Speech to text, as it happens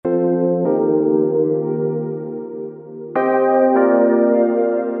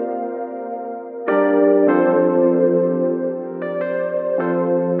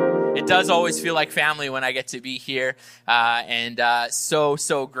does always feel like family when I get to be here, and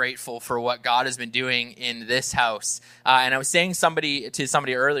so grateful for what God has been doing in this house. And I was saying to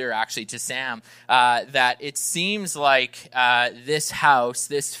somebody earlier, actually, to Sam, that it seems like this house,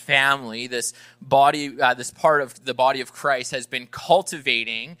 this family, this body, this part of the body of Christ has been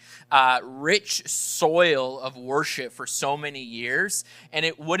cultivating rich soil of worship for so many years. And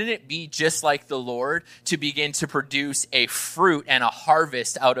wouldn't it be just like the Lord to begin to produce a fruit and a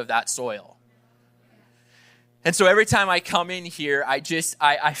harvest out of that soil? And so every time I come in here, I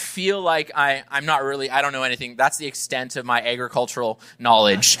feel like I'm not really, I don't know anything. That's the extent of my agricultural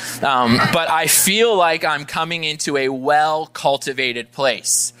knowledge. But I feel like I'm coming into a well-cultivated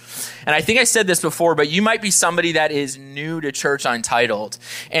place. And I think I said this before, but you might be somebody that is new to Church Untitled.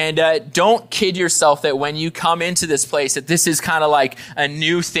 And don't kid yourself that when you come into this place, that this is kind of like a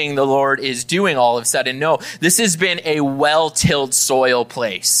new thing the Lord is doing all of a sudden. No, this has been a well-tilled soil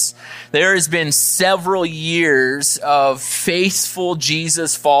place. There has been several years of faithful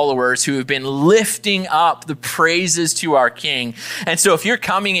Jesus followers who have been lifting up the praises to our King. And so if you're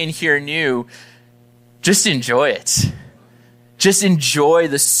coming in here new, just enjoy it. Just enjoy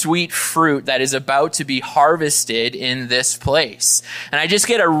the sweet fruit that is about to be harvested in this place. And I just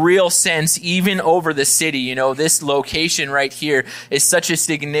get a real sense, even over the city, this location right here is such a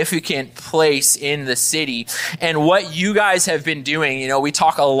significant place in the city. And what you guys have been doing, we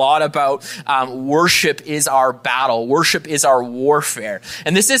talk a lot about worship is our battle. Worship is our warfare.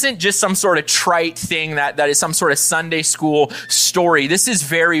 And this isn't just some sort of trite thing that is some sort of Sunday school story. This is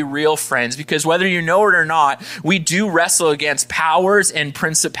very real, friends, because whether you know it or not, we do wrestle against powers and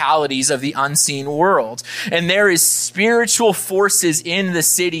principalities of the unseen world. And there is spiritual forces in the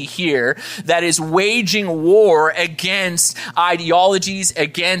city here that is waging war against ideologies,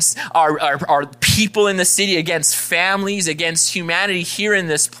 against our people in the city, against families, against humanity here in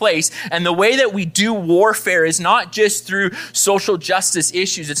this place. And the way that we do warfare is not just through social justice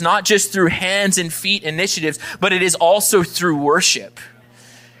issues. It's not just through hands and feet initiatives, but it is also through worship.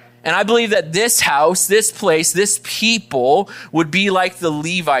 And I believe that this house, this place, this people would be like the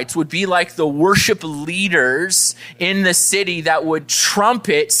Levites, would be like the worship leaders in the city that would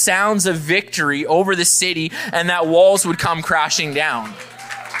trumpet sounds of victory over the city, and that walls would come crashing down.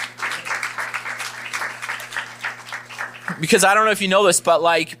 Because I don't know if you know this, but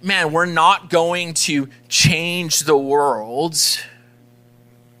we're not going to change the world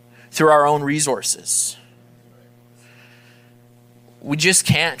through our own resources. We just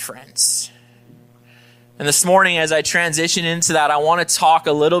can't, friends. And this morning, as I transition into that, I want to talk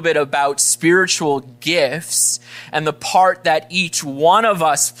a little bit about spiritual gifts and the part that each one of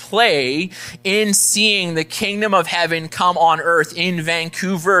us play in seeing the kingdom of heaven come on earth in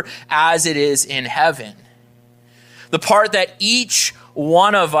Vancouver as it is in heaven. The part that each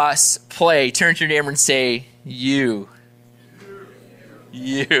one of us play. Turn to your neighbor and say, you.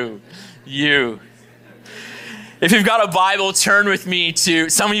 If you've got a Bible, turn with me to,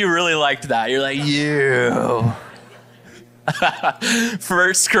 some of you really liked that. You're like,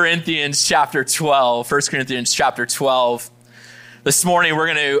 1 Corinthians chapter 12. 1 Corinthians chapter 12. This morning, we're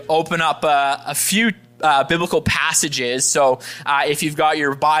going to open up a few biblical passages. So if you've got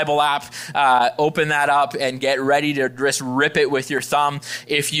your Bible app, open that up and get ready to just rip it with your thumb.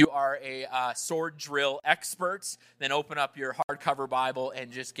 If you are a sword drill expert, then open up your hardcover Bible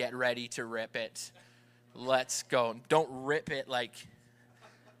and just get ready to rip it. Let's go. Don't rip it like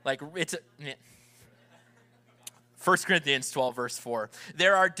it's 1 Corinthians 12, verse 4.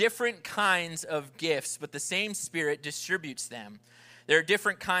 There are different kinds of gifts, but the same Spirit distributes them. There are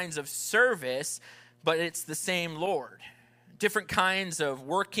different kinds of service, but it's the same Lord. Different kinds of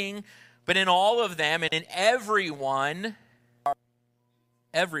working, but in all of them and in everyone,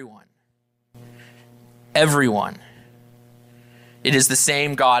 it is the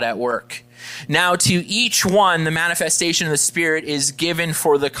same God at work. Now, to each one, the manifestation of the Spirit is given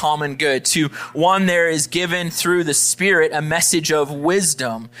for the common good. To one, there is given through the Spirit a message of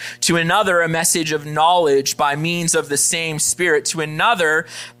wisdom. To another, a message of knowledge by means of the same Spirit. To another,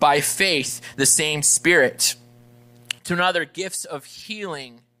 by faith, the same Spirit. To another, gifts of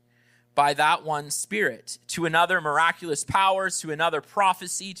healing by that one Spirit. To another, miraculous powers. To another,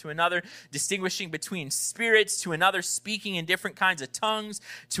 prophecy. To another, distinguishing between spirits. To another, speaking in different kinds of tongues.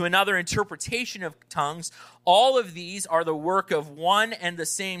 To another, interpretation of tongues. All of these are the work of one and the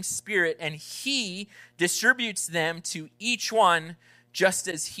same Spirit, and He distributes them to each one just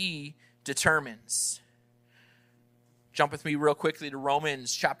as He determines. Jump with me real quickly to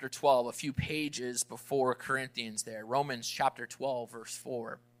Romans chapter 12, a few pages before Corinthians there. Romans chapter 12, verse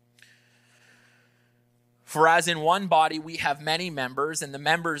 4. For as in one body we have many members, and the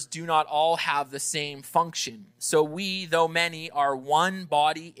members do not all have the same function. So we, though many, are one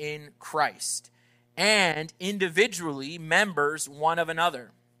body in Christ, and individually members one of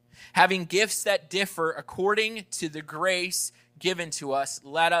another, having gifts that differ according to the grace given to us,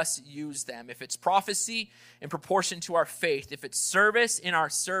 let us use them. If it's prophecy, in proportion to our faith. If it's service, in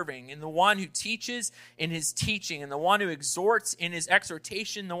our serving. In the one who teaches, in his teaching. And the one who exhorts, in his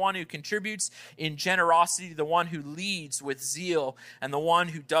exhortation. The one who contributes, in generosity. The one who leads, with zeal. And the one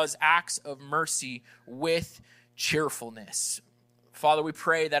who does acts of mercy, with cheerfulness. Father, we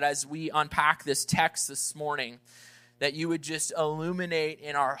pray that as we unpack this text this morning, that you would just illuminate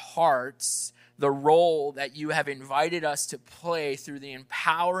in our hearts the role that you have invited us to play through the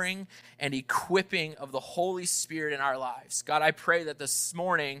empowering and equipping of the Holy Spirit in our lives. God, I pray that this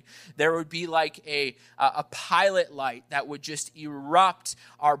morning there would be like a pilot light that would just erupt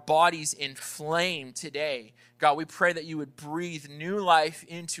our bodies in flame today. God, we pray that you would breathe new life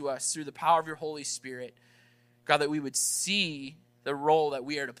into us through the power of your Holy Spirit. God, that we would see the role that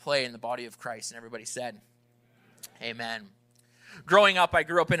we are to play in the body of Christ. And everybody said, amen. Growing up, I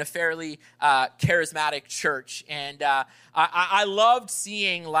grew up in a fairly charismatic church, and I loved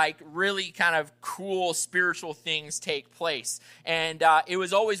seeing like really kind of cool spiritual things take place. And it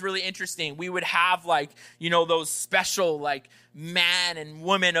was always really interesting. We would have like, those special like man and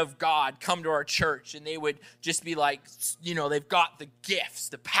woman of God come to our church, and they would just be like, they've got the gifts,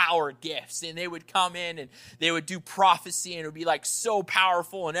 the power gifts, and they would come in and they would do prophecy, and it would be like so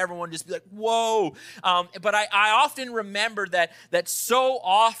powerful, and everyone would just be like, whoa. But I often remember that so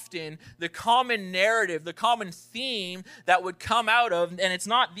often the common narrative, the common theme that would come out of, and it's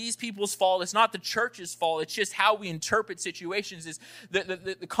not these people's fault, it's not the church's fault, it's just how we interpret situations, is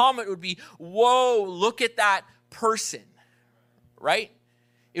the comment would be, whoa, look at that person. Right?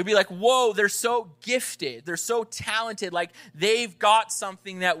 It would be like, whoa, they're so gifted. They're so talented. Like they've got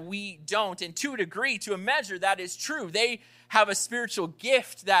something that we don't. And to a degree, to a measure, that is true. They have a spiritual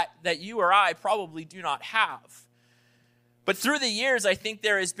gift that you or I probably do not have. But through the years, I think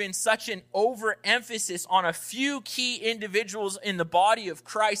there has been such an overemphasis on a few key individuals in the body of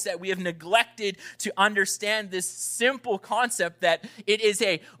Christ that we have neglected to understand this simple concept that it is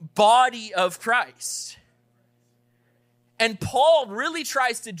a body of Christ. And Paul really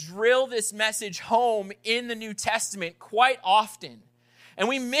tries to drill this message home in the New Testament quite often. And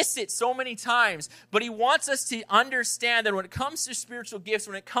we miss it so many times. But he wants us to understand that when it comes to spiritual gifts,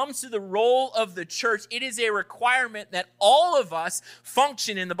 when it comes to the role of the church, it is a requirement that all of us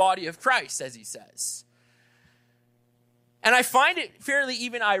function in the body of Christ, as he says. And I find it fairly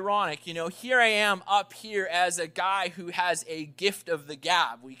even ironic. Here I am up here as a guy who has a gift of the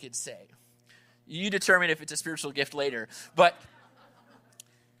gab, we could say. You determine if it's a spiritual gift later.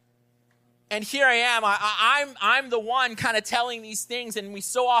 And here I am. I'm the one kind of telling these things, and we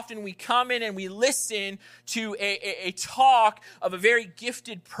so often we come in and we listen to a talk of a very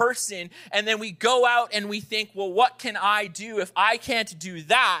gifted person, and then we go out and we think, well, what can I do? If I can't do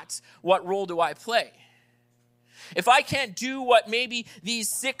that, what role do I play? If I can't do what maybe these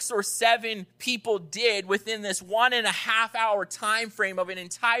 6 or 7 people did within this 1.5 hour time frame of an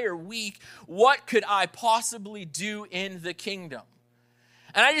entire week, what could I possibly do in the kingdom?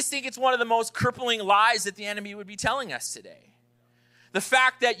 And I just think it's one of the most crippling lies that the enemy would be telling us today. The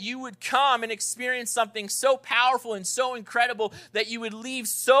fact that you would come and experience something so powerful and so incredible that you would leave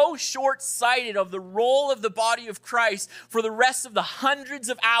so short-sighted of the role of the body of Christ for the rest of the hundreds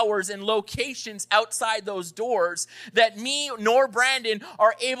of hours and locations outside those doors that me nor Brandon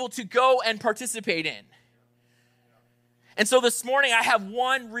are able to go and participate in. And so this morning I have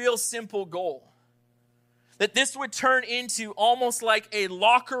one real simple goal. That this would turn into almost like a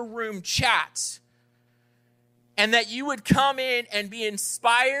locker room chat. And that you would come in and be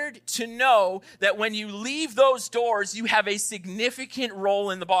inspired to know that when you leave those doors, you have a significant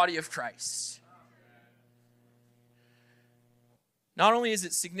role in the body of Christ. Not only is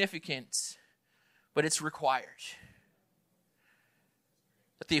it significant, but it's required.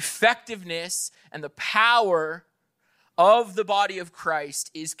 That the effectiveness and the power of the body of Christ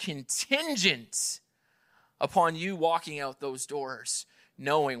is contingent upon you walking out those doors,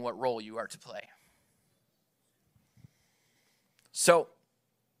 knowing what role you are to play. So,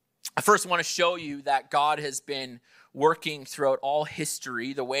 I first want to show you that God has been working throughout all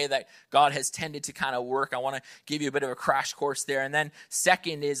history, the way that God has tended to kind of work. I want to give you a bit of a crash course there. And then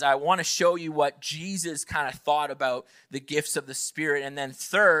second is I want to show you what Jesus kind of thought about the gifts of the Spirit. And then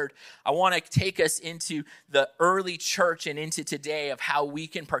third, I want to take us into the early church and into today of how we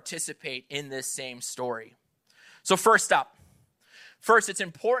can participate in this same story. So first up, First, it's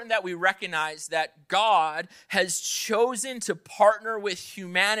important that we recognize that God has chosen to partner with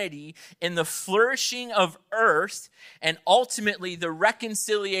humanity in the flourishing of earth and ultimately the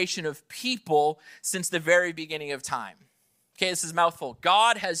reconciliation of people since the very beginning of time. Okay, this is a mouthful.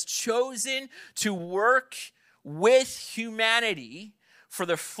 God has chosen to work with humanity for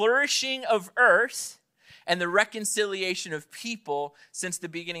the flourishing of earth and the reconciliation of people since the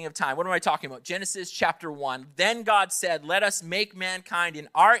beginning of time. What am I talking about? Genesis chapter 1. Then God said, let us make mankind in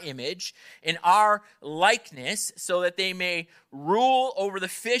our image, in our likeness, so that they may rule over the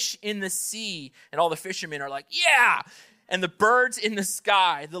fish in the sea. And all the fishermen are like, yeah! And the birds in the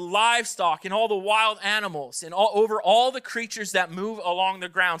sky, the livestock, and all the wild animals, and over all the creatures that move along the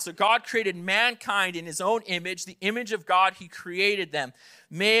ground. So God created mankind in his own image. The image of God, he created them,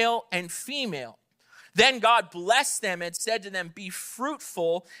 male and female. Then God blessed them and said to them, be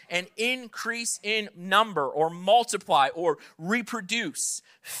fruitful and increase in number, or multiply, or reproduce.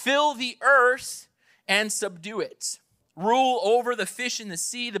 Fill the earth and subdue it. Rule over the fish in the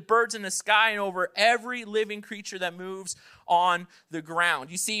sea, the birds in the sky, and over every living creature that moves on the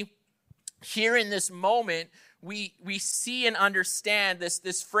ground. You see, here in this moment, we see and understand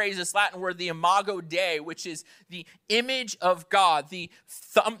this phrase, this Latin word, the imago Dei, which is the image of God, the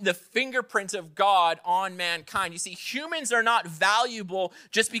fingerprint of God on mankind. You see, humans are not valuable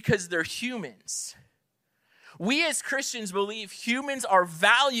just because they're humans. We as Christians believe humans are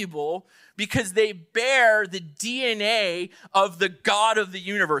valuable because they bear the DNA of the God of the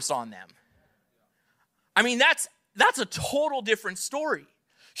universe on them. I mean, that's a total different story.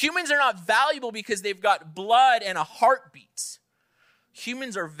 Humans are not valuable because they've got blood and a heartbeat.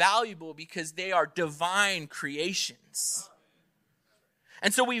 Humans are valuable because they are divine creations.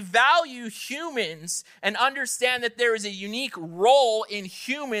 And so we value humans and understand that there is a unique role in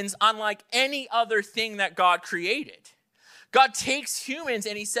humans unlike any other thing that God created. God takes humans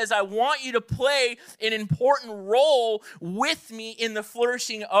and he says, I want you to play an important role with me in the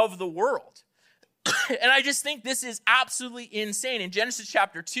flourishing of the world. And I just think this is absolutely insane. In Genesis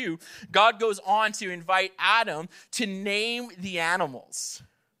chapter 2, God goes on to invite Adam to name the animals.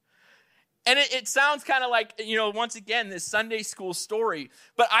 And it sounds kind of like, once again, this Sunday school story.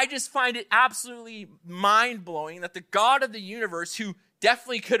 But I just find it absolutely mind-blowing that the God of the universe, who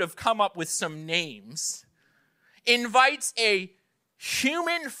definitely could have come up with some names, invites a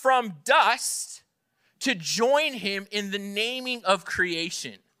human from dust to join him in the naming of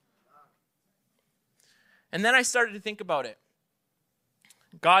creation. And then I started to think about it.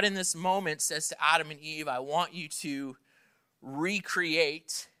 God in this moment says to Adam and Eve, I want you to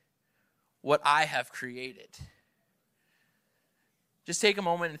recreate what I have created. Just take a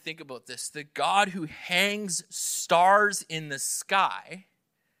moment and think about this. The God who hangs stars in the sky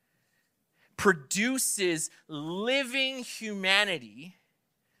produces living humanity,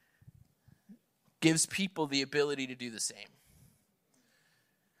 gives people the ability to do the same.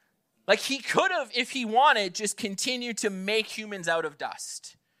 Like he could have, if he wanted, just continued to make humans out of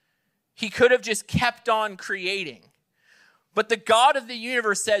dust. He could have just kept on creating. But the God of the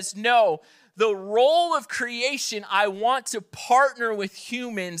universe says, no, the role of creation I want to partner with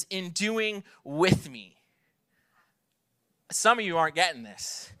humans in doing with me. Some of you aren't getting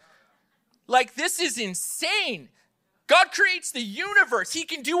this. Like, this is insane. God creates the universe. He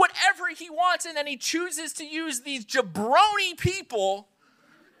can do whatever he wants, and then he chooses to use these jabroni people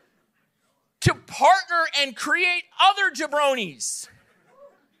to partner and create other jabronis.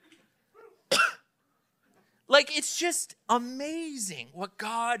 Like, it's just amazing what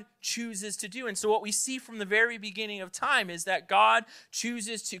God chooses to do. And so what we see from the very beginning of time is that God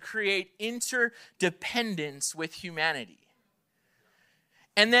chooses to create interdependence with humanity.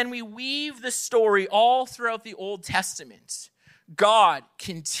 And then we weave the story all throughout the Old Testament. God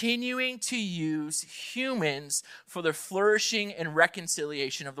continuing to use humans for the flourishing and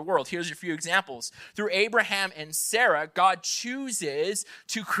reconciliation of the world. Here's a few examples. Through Abraham and Sarah, God chooses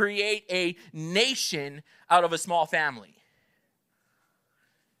to create a nation out of a small family.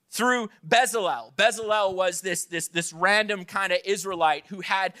 Through Bezalel. Bezalel was this random kind of Israelite who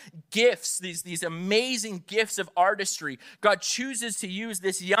had gifts, these amazing gifts of artistry. God chooses to use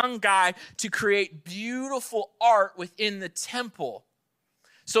this young guy to create beautiful art within the temple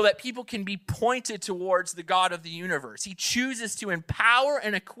so that people can be pointed towards the God of the universe. He chooses to empower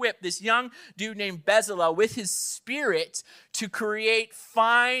and equip this young dude named Bezalel with his spirit to create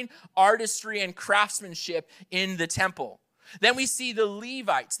fine artistry and craftsmanship in the temple. Then we see the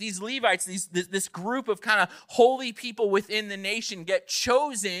Levites. These Levites, this group of kind of holy people within the nation get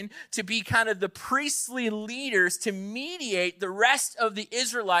chosen to be kind of the priestly leaders to mediate the rest of the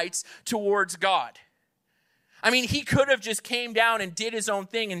Israelites towards God. I mean, he could have just came down and did his own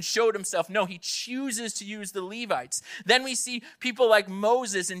thing and showed himself. No, he chooses to use the Levites. Then we see people like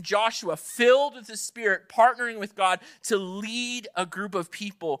Moses and Joshua filled with the Spirit, partnering with God to lead a group of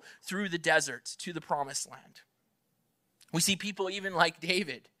people through the desert to the promised land. We see people even like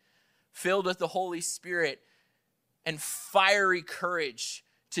David, filled with the Holy Spirit and fiery courage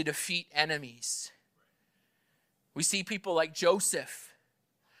to defeat enemies. We see people like Joseph,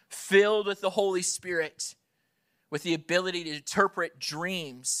 filled with the Holy Spirit, with the ability to interpret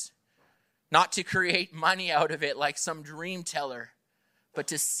dreams, not to create money out of it like some dream teller, but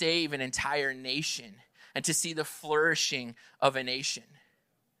to save an entire nation and to see the flourishing of a nation.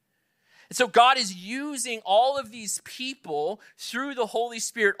 And so God is using all of these people through the Holy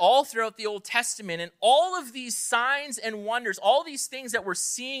Spirit all throughout the Old Testament. And all of these signs and wonders, all these things that we're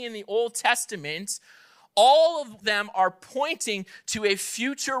seeing in the Old Testament, all of them are pointing to a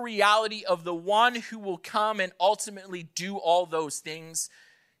future reality of the one who will come and ultimately do all those things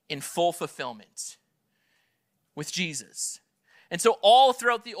in full fulfillment with Jesus. And so all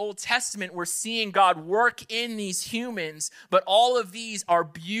throughout the Old Testament, we're seeing God work in these humans, but all of these are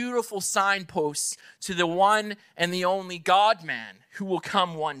beautiful signposts to the one and the only God-man who will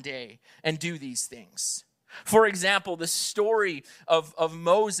come one day and do these things. For example, the story of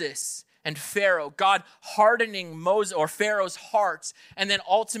Moses and Pharaoh, God hardening Moses or Pharaoh's heart, and then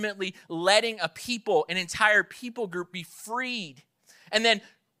ultimately letting a people, an entire people group, be freed. And then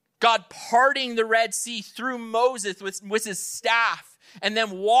God parting the Red Sea through Moses with his staff, and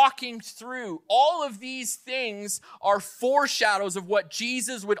then walking through. All of these things are foreshadows of what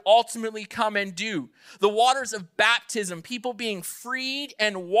Jesus would ultimately come and do. The waters of baptism, people being freed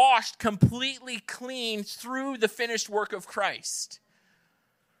and washed completely clean through the finished work of Christ.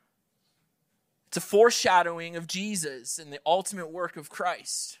 It's a foreshadowing of Jesus and the ultimate work of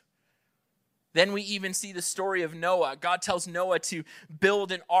Christ. Then we even see the story of Noah. God tells Noah to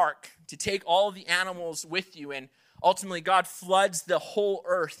build an ark, to take all of the animals with you. And ultimately God floods the whole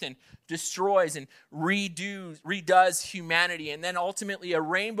earth and destroys and redoes humanity. And then ultimately a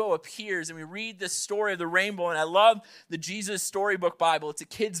rainbow appears, and we read the story of the rainbow. And I love the Jesus Storybook Bible. It's a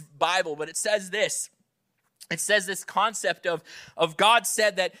kid's Bible, but it says this. It says this concept of God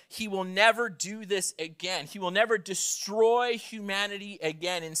said that he will never do this again. He will never destroy humanity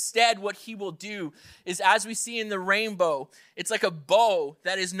again. Instead, what he will do is, as we see in the rainbow, it's like a bow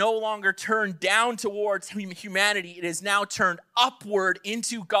that is no longer turned down towards humanity. It is now turned upward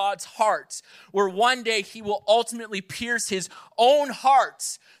into God's heart, where one day he will ultimately pierce his own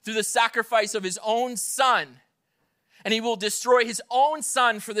heart through the sacrifice of his own son. And he will destroy his own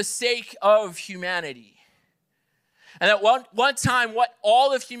son for the sake of humanity. And at one time, what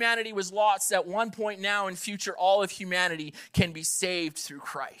all of humanity was lost, at one point now in future, all of humanity can be saved through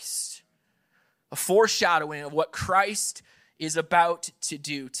Christ. A foreshadowing of what Christ is about to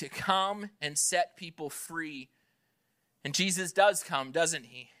do, to come and set people free. And Jesus does come, doesn't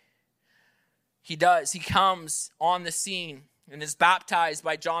he? He does. He comes on the scene and is baptized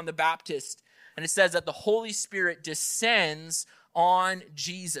by John the Baptist. And it says that the Holy Spirit descends on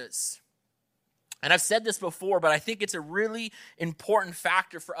Jesus. And I've said this before, but I think it's a really important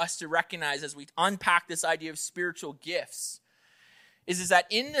factor for us to recognize as we unpack this idea of spiritual gifts, is that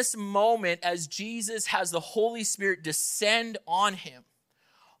in this moment, as Jesus has the Holy Spirit descend on him,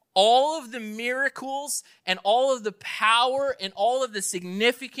 all of the miracles and all of the power and all of the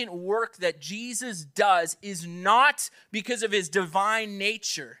significant work that Jesus does is not because of his divine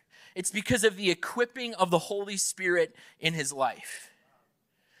nature. It's because of the equipping of the Holy Spirit in his life.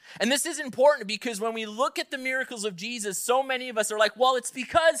 And this is important because when we look at the miracles of Jesus, so many of us are like, well, it's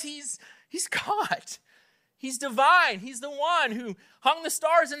because he's God. He's divine. He's the one who hung the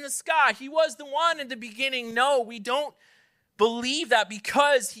stars in the sky. He was the one in the beginning. No, we don't believe that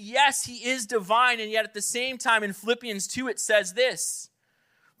because, yes, he is divine. And yet at the same time in Philippians 2, it says this.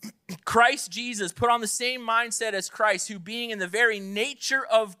 Christ Jesus put on the same mindset as Christ, who being in the very nature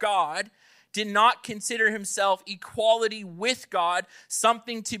of God, did not consider himself equality with God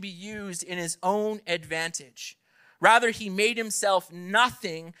something to be used in his own advantage. Rather, he made himself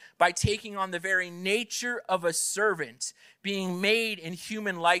nothing by taking on the very nature of a servant, being made in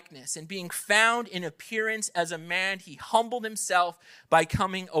human likeness, and being found in appearance as a man, he humbled himself by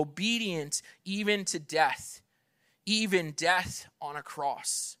becoming obedient even to death, even death on a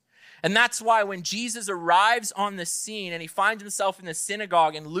cross. And that's why when Jesus arrives on the scene and he finds himself in the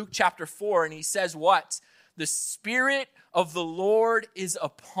synagogue in Luke chapter 4, and he says what? The Spirit of the Lord is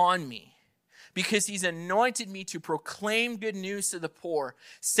upon me because he's anointed me to proclaim good news to the poor,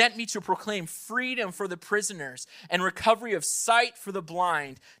 sent me to proclaim freedom for the prisoners and recovery of sight for the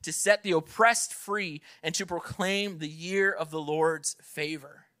blind, to set the oppressed free and to proclaim the year of the Lord's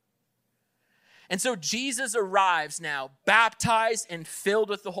favor. And so Jesus arrives now, baptized and filled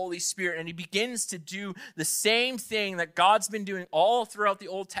with the Holy Spirit, and he begins to do the same thing that God's been doing all throughout the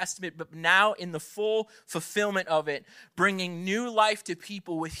Old Testament, but now in the full fulfillment of it, bringing new life to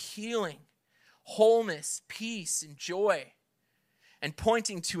people with healing, wholeness, peace, and joy, and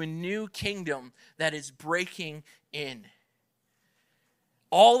pointing to a new kingdom that is breaking in.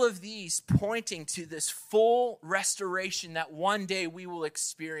 All of these pointing to this full restoration that one day we will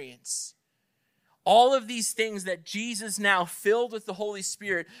experience. All of these things that Jesus, now filled with the Holy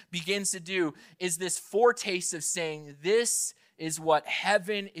Spirit, begins to do is this foretaste of saying, this is what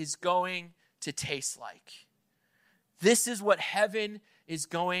heaven is going to taste like. This is what heaven is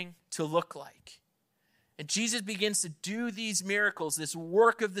going to look like. And Jesus begins to do these miracles, this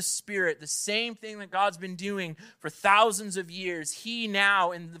work of the Spirit, the same thing that God's been doing for thousands of years. He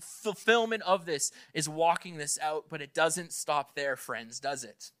now, in the fulfillment of this, is walking this out, but it doesn't stop there, friends, does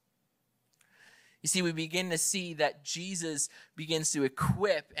it? You see, we begin to see that Jesus begins to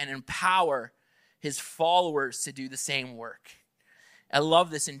equip and empower his followers to do the same work. I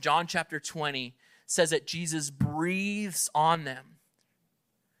love this. In John chapter 20, it says that Jesus breathes on them.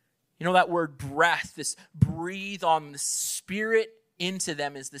 You know that word breath, this breathe on the Spirit into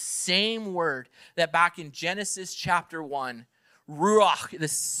them, is the same word that back in Genesis chapter 1, Ruach, the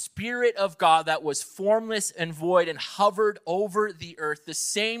Spirit of God that was formless and void and hovered over the earth, the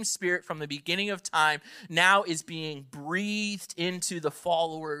same Spirit from the beginning of time now is being breathed into the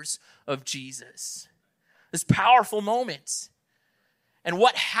followers of Jesus. This powerful moment. And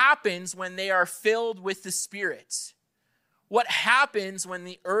what happens when they are filled with the Spirit? What happens when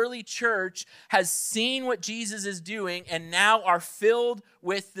the early church has seen what Jesus is doing and now are filled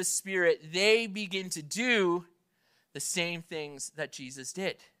with the Spirit? They begin to do the same things that Jesus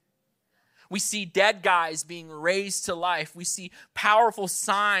did. We see dead guys being raised to life. We see powerful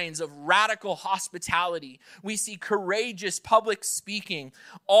signs of radical hospitality. We see courageous public speaking.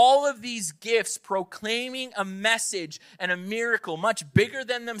 All of these gifts proclaiming a message and a miracle much bigger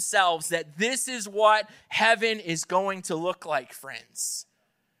than themselves, that this is what heaven is going to look like, friends.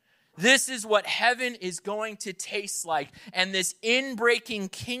 This is what heaven is going to taste like. And this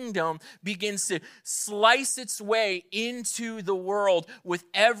inbreaking kingdom begins to slice its way into the world with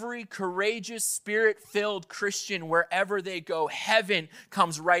every courageous, Spirit-filled Christian wherever they go. Heaven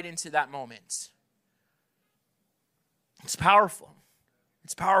comes right into that moment. It's powerful.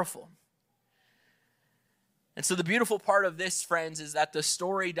 It's powerful. And so the beautiful part of this, friends, is that the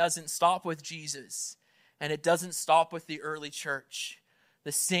story doesn't stop with Jesus, and it doesn't stop with the early church.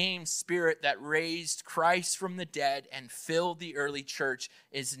 The same Spirit that raised Christ from the dead and filled the early church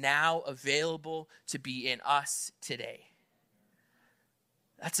is now available to be in us today.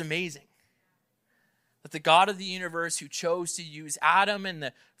 That's amazing. That the God of the universe, who chose to use Adam and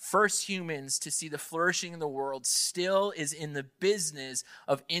the first humans to see the flourishing of the world, still is in the business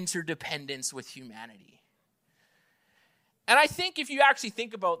of interdependence with humanity. And I think if you actually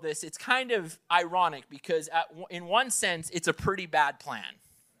think about this, it's kind of ironic because in one sense, it's a pretty bad plan.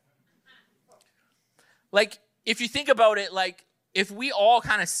 Like, if you think about it, like, if we all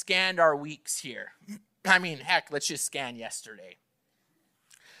kind of scanned our weeks here, I mean, heck, let's just scan yesterday.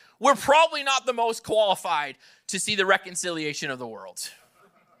 We're probably not the most qualified to see the reconciliation of the world.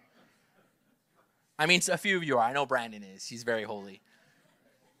 I mean, a few of you are. I know Brandon is. He's very holy.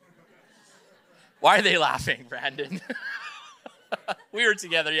 Why are they laughing, Brandon? We were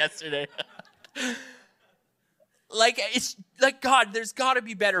together yesterday. It's like, God, there's got to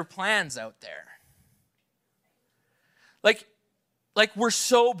be better plans out there. Like we're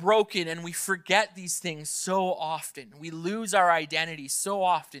so broken and we forget these things so often. We lose our identity so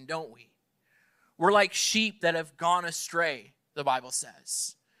often, don't we? We're like sheep that have gone astray, the Bible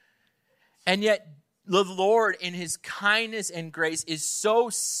says. And yet the Lord, in his kindness and grace, is so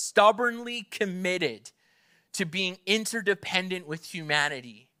stubbornly committed to being interdependent with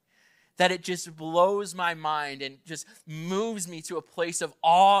humanity that it just blows my mind and just moves me to a place of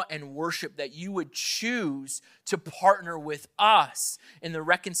awe and worship that you would choose to partner with us in the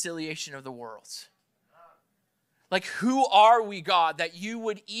reconciliation of the world. Like, who are we, God, that you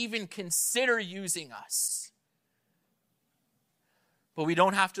would even consider using us? But we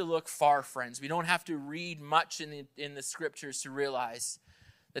don't have to look far, friends. We don't have to read much in the scriptures to realize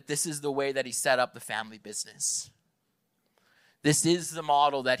that this is the way that he set up the family business. This is the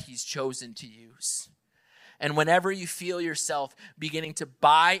model that he's chosen to use. And whenever you feel yourself beginning to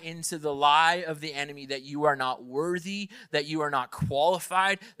buy into the lie of the enemy that you are not worthy, that you are not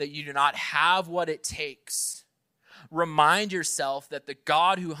qualified, that you do not have what it takes, remind yourself that the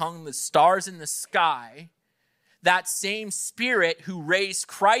God who hung the stars in the sky, that same Spirit who raised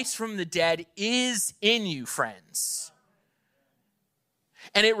Christ from the dead, is in you, friends.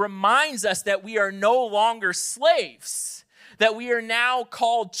 And it reminds us that we are no longer slaves, that we are now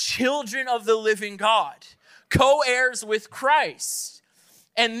called children of the living God, co-heirs with Christ.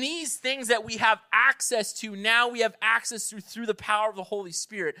 And these things that we have access to, now we have access to through the power of the Holy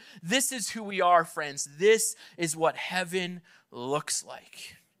Spirit. This is who we are, friends. This is what heaven looks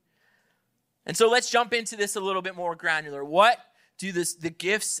like. And so let's jump into this a little bit more granular. What do the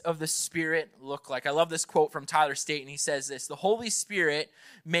gifts of the Spirit look like? I love this quote from Tyler Staton. He says this: the Holy Spirit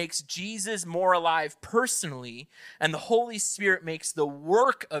makes Jesus more alive personally, and the Holy Spirit makes the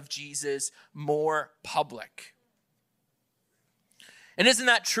work of Jesus more public. And isn't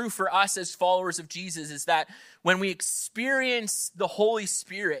that true for us as followers of Jesus? Is that when we experience the Holy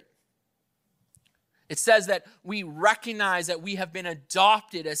Spirit, it says that we recognize that we have been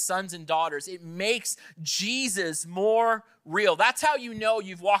adopted as sons and daughters. It makes Jesus more real. That's how you know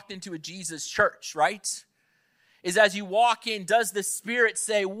you've walked into a Jesus church, right? Is as you walk in, does the Spirit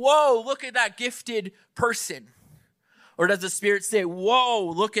say, whoa, look at that gifted person? Or does the Spirit say,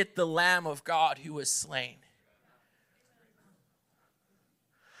 whoa, look at the Lamb of God who was slain?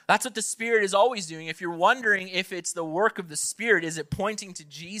 That's what the Spirit is always doing. If you're wondering if it's the work of the Spirit, is it pointing to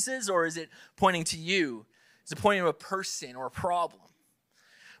Jesus or is it pointing to you? Is it pointing to a person or a problem?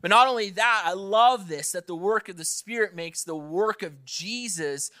 But not only that, I love this, that the work of the Spirit makes the work of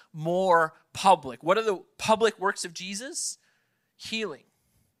Jesus more public. What are the public works of Jesus? Healing.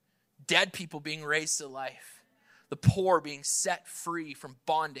 Dead people being raised to life. The poor being set free from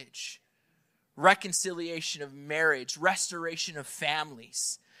bondage. Reconciliation of marriage. Restoration of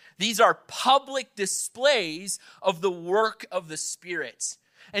families. These are public displays of the work of the Spirit.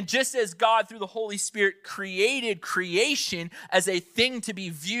 And just as God, through the Holy Spirit, created creation as a thing to be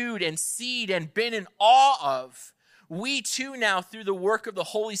viewed and seen and been in awe of, we too now, through the work of the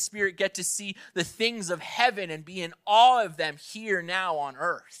Holy Spirit, get to see the things of heaven and be in awe of them here now on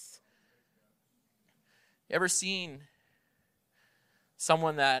earth. You ever seen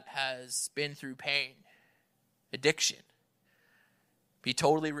someone that has been through pain, addiction, be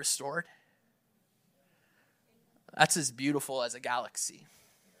totally restored? That's as beautiful as a galaxy.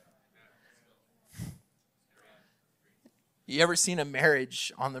 You ever seen a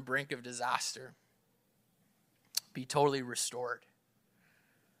marriage on the brink of disaster be totally restored?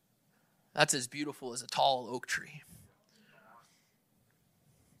 That's as beautiful as a tall oak tree.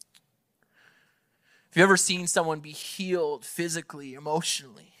 Have you ever seen someone be healed physically,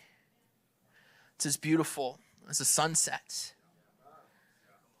 emotionally? It's as beautiful as a sunset.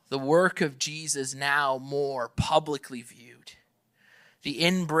 The work of Jesus now more publicly viewed. The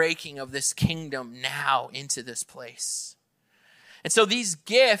inbreaking of this kingdom now into this place. And so these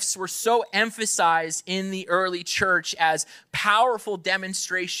gifts were so emphasized in the early church as powerful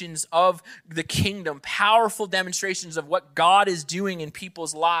demonstrations of the kingdom, powerful demonstrations of what God is doing in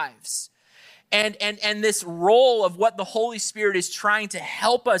people's lives. And this role of what the Holy Spirit is trying to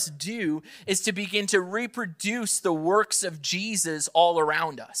help us do is to begin to reproduce the works of Jesus all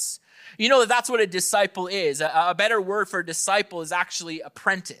around us. You know, that's what a disciple is. A better word for disciple is actually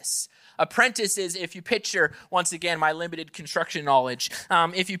apprentice. Apprentice is, if you picture, once again, my limited construction knowledge,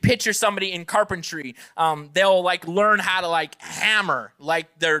 if you picture somebody in carpentry, they'll learn how to hammer,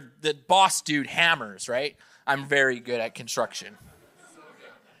 like the boss dude hammers, right? I'm very good at construction.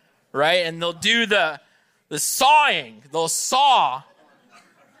 Right? And they'll do the sawing. They'll saw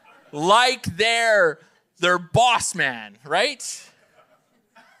like their boss man, right?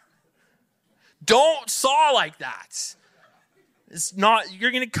 Don't saw like that. It's not,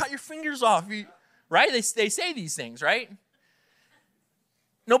 you're going to cut your fingers off, right? They say these things, right?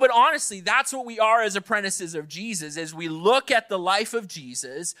 No, but honestly, that's what we are as apprentices of Jesus. As we look at the life of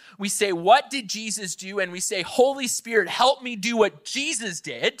Jesus, we say, what did Jesus do? And we say, Holy Spirit, help me do what Jesus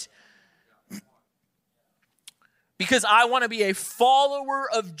did. Because I want to be a follower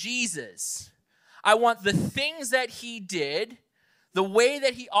of Jesus. I want the things that he did, the way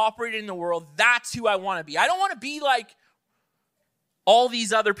that he operated in the world, that's who I want to be. I don't want to be like all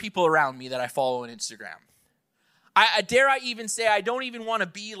these other people around me that I follow on Instagram. I dare I even say I don't even want to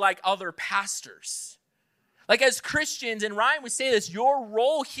be like other pastors. Like as Christians, and Ryan would say this, your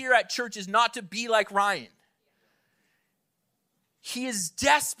role here at church is not to be like Ryan. He is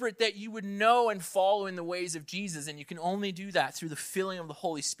desperate that you would know and follow in the ways of Jesus, and you can only do that through the filling of the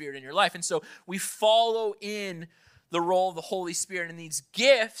Holy Spirit in your life. And so we follow in the role of the Holy Spirit, and these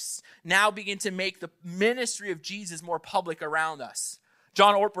gifts now begin to make the ministry of Jesus more public around us.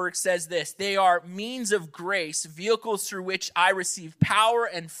 John Ortberg says this: they are means of grace, vehicles through which I receive power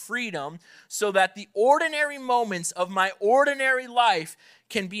and freedom so that the ordinary moments of my ordinary life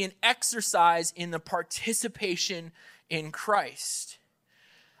can be an exercise in the participation in Christ.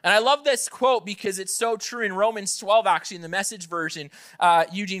 And I love this quote because it's so true. In Romans 12, actually, in the Message version,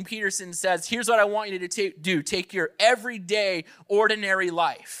 Eugene Peterson says, here's what I want you to do. Take your everyday, ordinary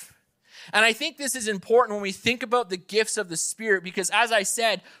life. And I think this is important when we think about the gifts of the Spirit, because as I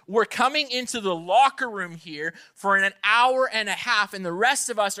said, we're coming into the locker room here for an hour and a half, and the rest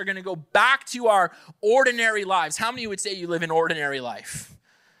of us are going to go back to our ordinary lives. How many would say you live an ordinary life?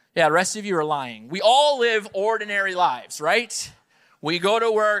 Yeah, the rest of you are lying. We all live ordinary lives, right? We go to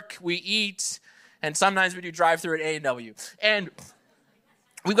work, we eat, and sometimes we do drive-through at A&W. And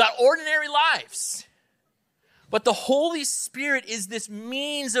we've got ordinary lives. But the Holy Spirit is this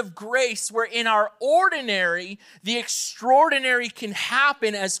means of grace where in our ordinary, the extraordinary can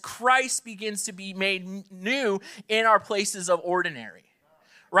happen as Christ begins to be made new in our places of ordinary.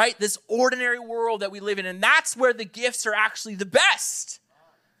 Right? This ordinary world that we live in. And that's where the gifts are actually the best.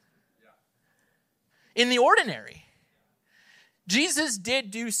 In the ordinary. Jesus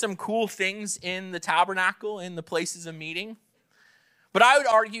did do some cool things in the tabernacle, in the places of meeting. But I would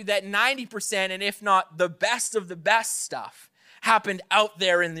argue that 90%, and if not the best of the best stuff, happened out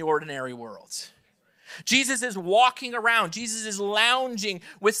there in the ordinary world. Jesus is walking around. Jesus is lounging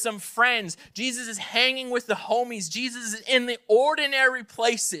with some friends. Jesus is hanging with the homies. Jesus is in the ordinary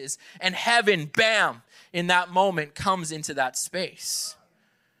places. And heaven, bam, in that moment comes into that space.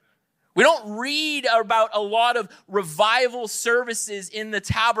 We don't read about a lot of revival services in the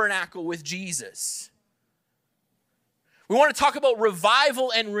tabernacle with Jesus. We want to talk about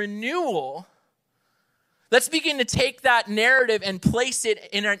revival and renewal. Let's begin to take that narrative and place it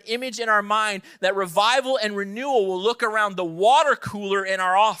in an image in our mind that revival and renewal will look around the water cooler in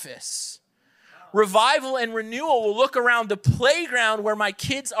our office. Revival and renewal will look around the playground where my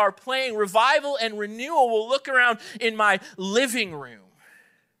kids are playing. Revival and renewal will look around in my living room.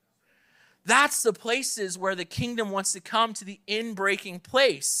 That's the places where the kingdom wants to come, to the in-breaking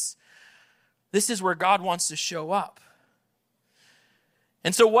place. This is where God wants to show up.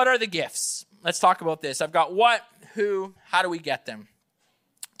 And so what are the gifts? Let's talk about this. I've got what, who, how do we get them?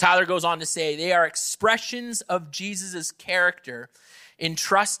 Tyler goes on to say, they are expressions of Jesus' character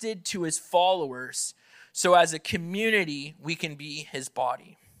entrusted to his followers, so as a community we can be his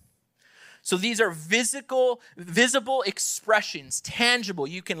body. So these are visible expressions, tangible.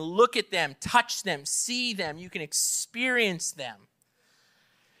 You can look at them, touch them, see them. You can experience them.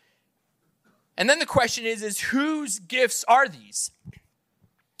 And then the question is whose gifts are these?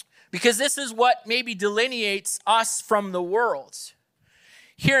 Because this is what maybe delineates us from the world.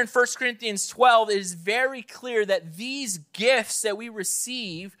 Here in 1 Corinthians 12, it is very clear that these gifts that we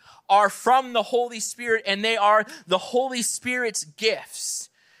receive are from the Holy Spirit, and they are the Holy Spirit's gifts.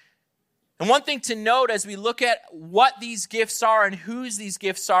 And one thing to note as we look at what these gifts are and whose these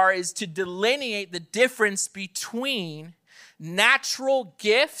gifts are is to delineate the difference between natural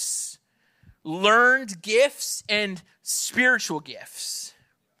gifts, learned gifts, and spiritual gifts.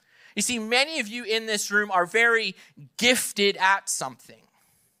 You see, many of you in this room are very gifted at something.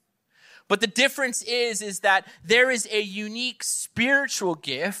 But the difference is that there is a unique spiritual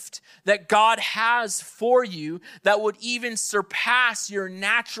gift that God has for you that would even surpass your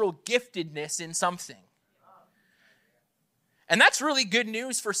natural giftedness in something. And that's really good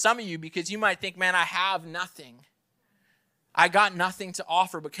news for some of you because you might think, man, I have nothing. I got nothing to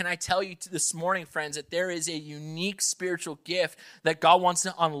offer, but can I tell you this morning, friends, that there is a unique spiritual gift that God wants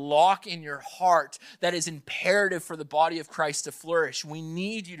to unlock in your heart that is imperative for the body of Christ to flourish. We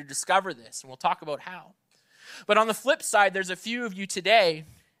need you to discover this, and we'll talk about how. But on the flip side, there's a few of you today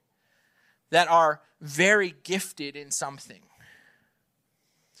that are very gifted in something.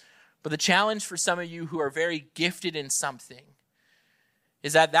 But the challenge for some of you who are very gifted in something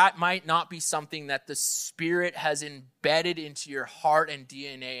is that might not be something that the Spirit has embedded into your heart and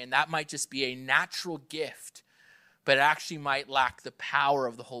DNA, and that might just be a natural gift, but it actually might lack the power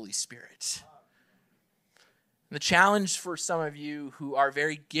of the Holy Spirit. And the challenge for some of you who are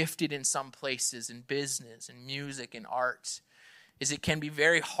very gifted in some places, in business, in music, in art, is it can be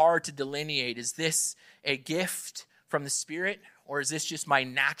very hard to delineate, is this a gift from the Spirit, or is this just my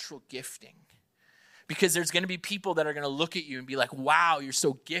natural gifting? Because there's going to be people that are going to look at you and be like, wow, you're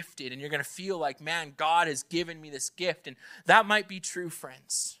so gifted. And you're going to feel like, man, God has given me this gift. And that might be true,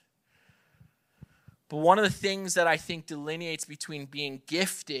 friends. But one of the things that I think delineates between being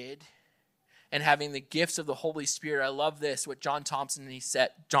gifted and having the gifts of the Holy Spirit, I love this, what John Thompson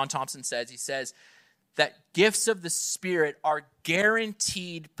says. He says that gifts of the Spirit are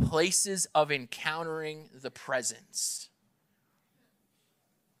guaranteed places of encountering the presence.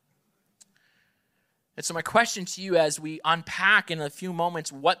 And so my question to you as we unpack in a few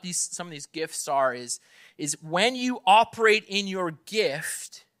moments what some of these gifts are is when you operate in your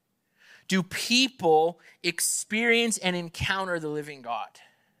gift, do people experience and encounter the living God?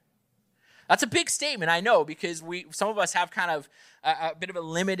 That's a big statement, I know, because some of us have kind of a bit of a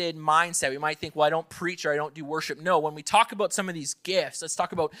limited mindset. We might think, well, I don't preach or I don't do worship. No, when we talk about some of these gifts, let's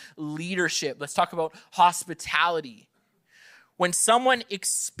talk about leadership. Let's talk about hospitality. When someone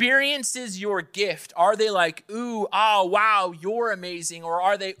experiences your gift, are they like, ooh, ah, wow, you're amazing? Or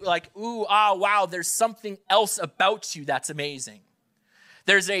are they like, ooh, ah, wow, there's something else about you that's amazing?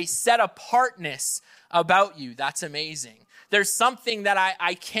 There's a set apartness about you that's amazing. There's something that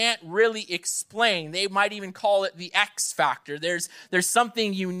I can't really explain. They might even call it the X factor. There's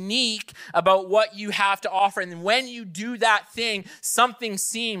something unique about what you have to offer. And when you do that thing, something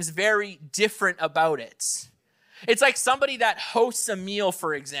seems very different about it. It's like somebody that hosts a meal,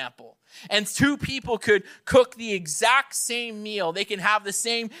 for example, and two people could cook the exact same meal. They can have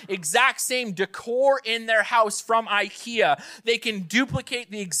the exact same decor in their house from IKEA. They can duplicate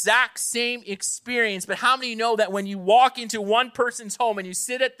the exact same experience. But how many know that when you walk into one person's home and you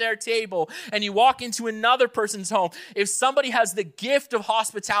sit at their table and you walk into another person's home, if somebody has the gift of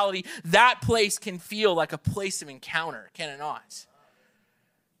hospitality, that place can feel like a place of encounter, can it not?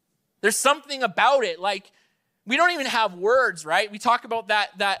 There's something about it, like, we don't even have words, right? We talk about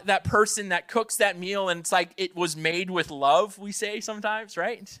that person that cooks that meal and it's like it was made with love, we say sometimes,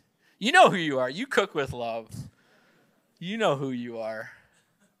 right? You know who you are. You cook with love. You know who you are.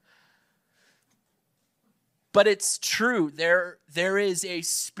 But it's true. There is a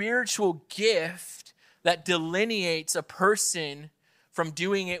spiritual gift that delineates a person from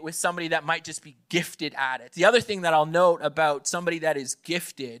doing it with somebody that might just be gifted at it. The other thing that I'll note about somebody that is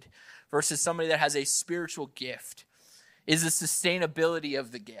gifted versus somebody that has a spiritual gift is the sustainability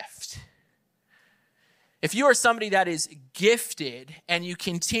of the gift. If you are somebody that is gifted and you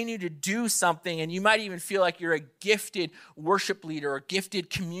continue to do something, and you might even feel like you're a gifted worship leader or gifted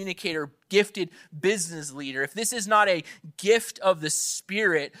communicator, gifted business leader, if this is not a gift of the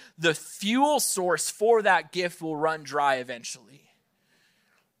Spirit, the fuel source for that gift will run dry eventually.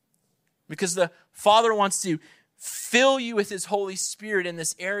 Because the Father wants to fill you with his Holy Spirit in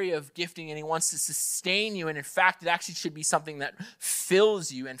this area of gifting, and he wants to sustain you. And in fact, it actually should be something that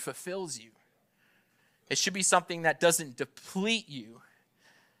fills you and fulfills you. It should be something that doesn't deplete you.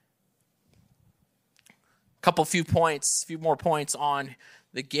 Few more points on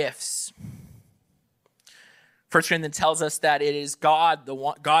the gifts. 1 Corinthians tells us that it is God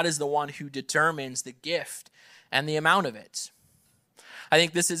is the one who determines the gift and the amount of it. I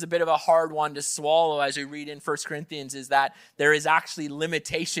think this is a bit of a hard one to swallow as we read in 1 Corinthians, is that there is actually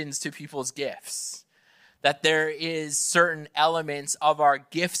limitations to people's gifts. That there is certain elements of our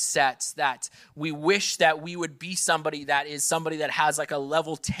gift sets that we wish that we would be somebody that has like a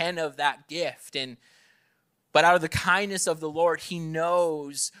level 10 of that gift. But out of the kindness of the Lord, he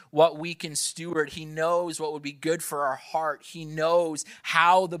knows what we can steward. He knows what would be good for our heart. He knows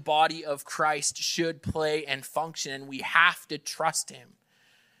how the body of Christ should play and function, and we have to trust him.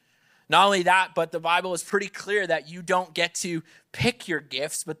 Not only that, but the Bible is pretty clear that you don't get to pick your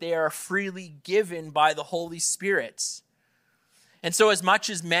gifts, but they are freely given by the Holy Spirit. And so as much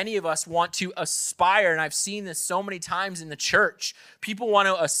as many of us want to aspire, and I've seen this so many times in the church, people want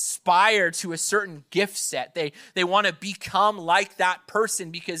to aspire to a certain gift set. They want to become like that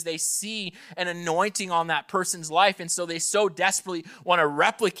person because they see an anointing on that person's life, and so they so desperately want to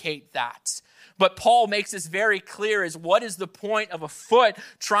replicate that. But Paul makes this very clear, is what is the point of a foot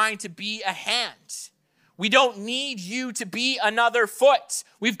trying to be a hand? We don't need you to be another foot.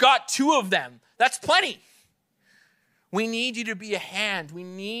 We've got two of them. That's plenty. We need you to be a hand. We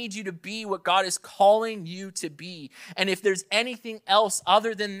need you to be what God is calling you to be. And if there's anything else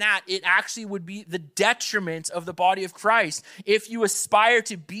other than that, it actually would be the detriment of the body of Christ if you aspire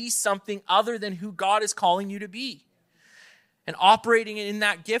to be something other than who God is calling you to be and operating in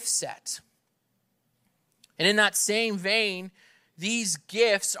that gift set. And in that same vein, these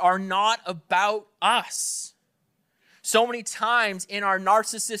gifts are not about us. So many times in our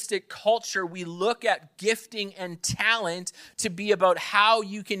narcissistic culture, we look at gifting and talent to be about how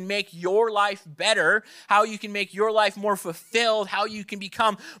you can make your life better, how you can make your life more fulfilled, how you can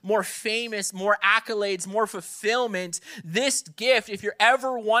become more famous, more accolades, more fulfillment. This gift, if you're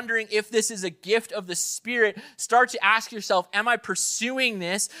ever wondering if this is a gift of the Spirit, start to ask yourself, am I pursuing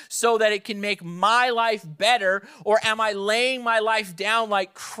this so that it can make my life better, or am I laying my life down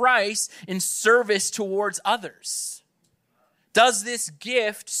like Christ in service towards others? Does this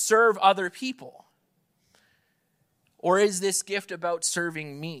gift serve other people? Or is this gift about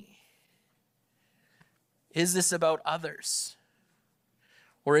serving me? Is this about others?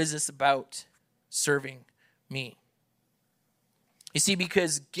 Or is this about serving me? You see,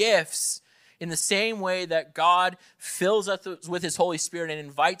 because gifts, in the same way that God fills us with his Holy Spirit and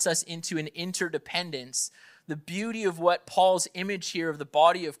invites us into an interdependence, the beauty of what Paul's image here of the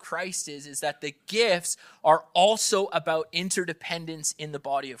body of Christ is that the gifts are also about interdependence in the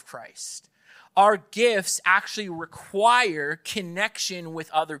body of Christ. Our gifts actually require connection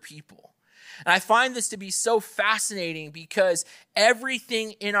with other people. And I find this to be so fascinating because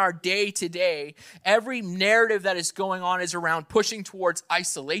everything in our day to day, every narrative that is going on is around pushing towards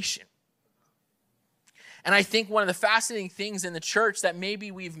isolation. And I think one of the fascinating things in the church that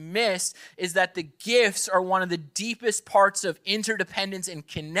maybe we've missed is that the gifts are one of the deepest parts of interdependence and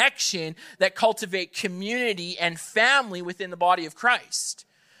connection that cultivate community and family within the body of Christ.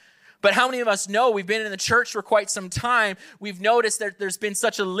 But how many of us know, we've been in the church for quite some time, we've noticed that there's been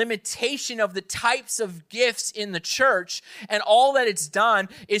such a limitation of the types of gifts in the church, and all that it's done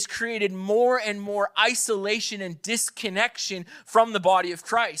is created more and more isolation and disconnection from the body of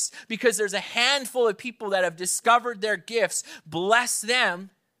Christ. Because there's a handful of people that have discovered their gifts, bless them,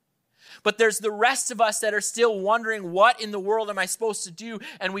 but there's the rest of us that are still wondering, what in the world am I supposed to do?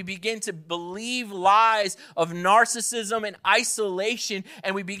 And we begin to believe lies of narcissism and isolation,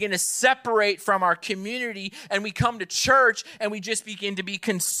 and we begin to separate from our community, and we come to church and we just begin to be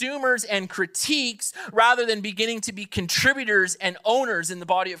consumers and critiques rather than beginning to be contributors and owners in the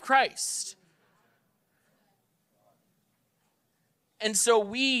body of Christ. And so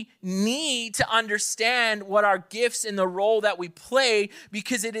we need to understand what our gifts and the role that we play,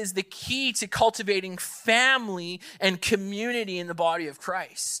 because it is the key to cultivating family and community in the body of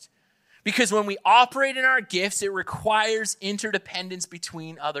Christ. Because when we operate in our gifts, it requires interdependence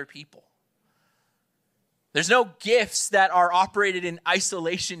between other people. There's no gifts that are operated in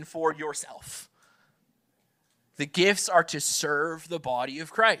isolation for yourself. The gifts are to serve the body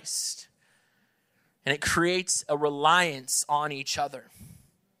of Christ. And it creates a reliance on each other.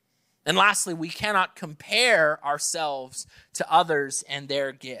 And lastly, we cannot compare ourselves to others and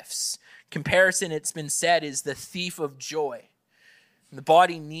their gifts. Comparison, it's been said, is the thief of joy. And the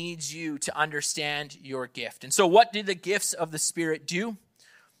body needs you to understand your gift. And so what do the gifts of the Spirit do?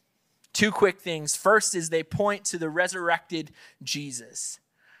 Two quick things. First is they point to the resurrected Jesus.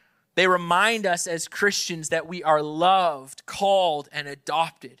 They remind us as Christians that we are loved, called, and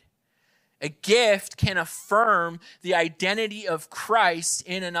adopted. A gift can affirm the identity of Christ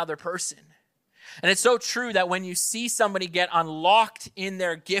in another person. And it's so true that when you see somebody get unlocked in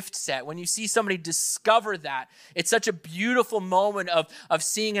their gift set, when you see somebody discover that, it's such a beautiful moment of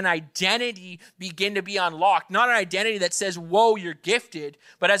seeing an identity begin to be unlocked. Not an identity that says, whoa, you're gifted,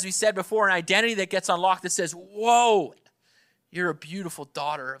 but as we said before, an identity that gets unlocked that says, whoa, you're a beautiful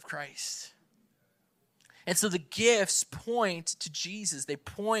daughter of Christ. And so the gifts point to Jesus. They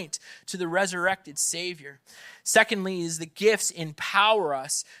point to the resurrected Savior. Secondly, is the gifts empower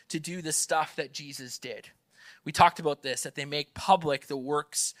us to do the stuff that Jesus did. We talked about this, that they make public the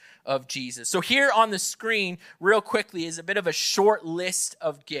works of Jesus. So here on the screen, real quickly, is a bit of a short list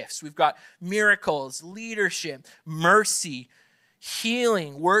of gifts. We've got miracles, leadership, mercy,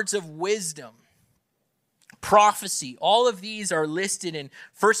 healing, words of wisdom, prophecy. All of these are listed in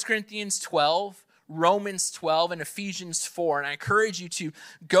 1 Corinthians 12, Romans 12, and Ephesians 4. And I encourage you to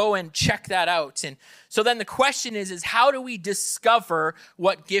go and check that out. And so then the question is how do we discover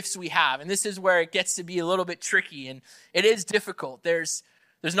what gifts we have? And this is where it gets to be a little bit tricky, and it is difficult. There's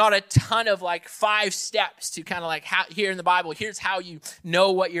not a ton of 5 steps to kind of here in the Bible, here's how you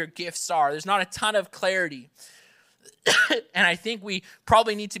know what your gifts are. There's not a ton of clarity. And I think we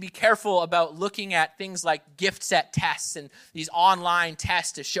probably need to be careful about looking at things like gift set tests and these online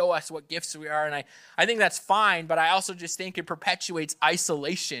tests to show us what gifts we are. And I think that's fine, but I also just think it perpetuates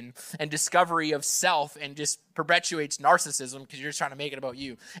isolation and discovery of self and just perpetuates narcissism because you're just trying to make it about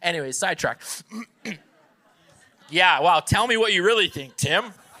you. Anyways, sidetrack. Yeah, wow, tell me what you really think,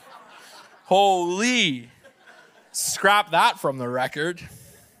 Tim. Holy. Scrap that from the record.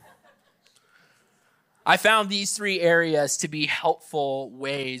 I found these three areas to be helpful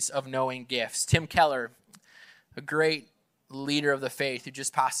ways of knowing gifts. Tim Keller, a great leader of the faith who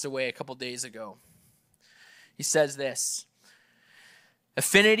just passed away a couple days ago, he says this: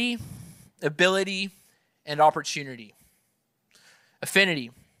 affinity, ability, and opportunity.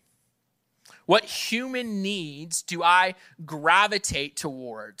 Affinity. What human needs do I gravitate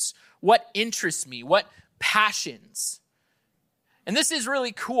towards? What interests me? What passions? And this is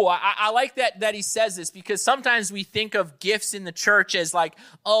really cool. I like that he says this, because sometimes we think of gifts in the church as like,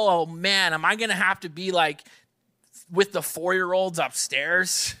 oh man, am I going to have to be like with the 4-year-olds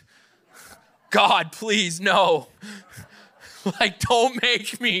upstairs? God, please, no. Like, don't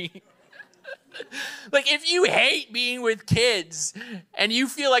make me. Like, if you hate being with kids and you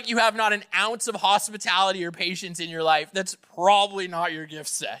feel like you have not an ounce of hospitality or patience in your life, that's probably not your gift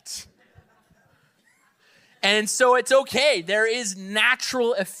set. And so it's okay. There is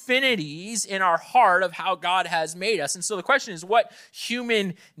natural affinities in our heart of how God has made us. And so the question is, what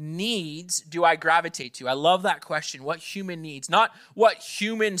human needs do I gravitate to? I love that question. What human needs? Not what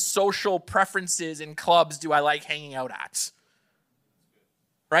human social preferences and clubs do I like hanging out at?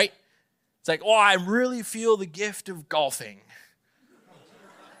 Right? It's like, oh, I really feel the gift of golfing.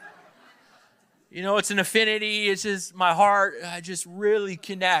 You know, it's an affinity. It's just my heart. I just really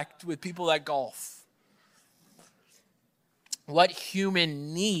connect with people that golf. What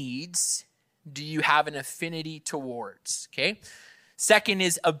human needs do you have an affinity towards? Okay. Second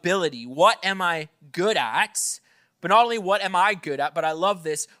is ability. What am I good at? But not only what am I good at, but I love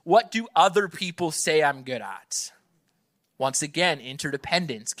this. What do other people say I'm good at? Once again,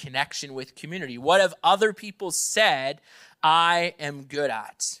 interdependence, connection with community. What have other people said I am good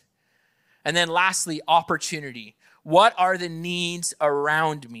at? And then lastly, opportunity. What are the needs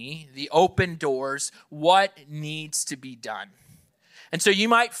around me? The open doors. What needs to be done? And so you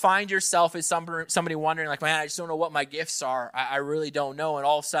might find yourself as somebody wondering, like, man, I just don't know what my gifts are. I really don't know. And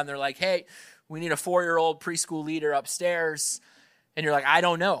all of a sudden they're like, hey, we need a 4-year-old preschool leader upstairs. And you're like, I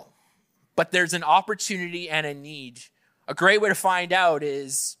don't know. But there's an opportunity and a need. A great way to find out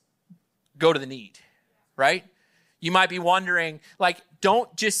is go to the need, right? You might be wondering, like,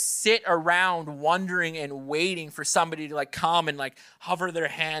 don't just sit around wondering and waiting for somebody to like come and like hover their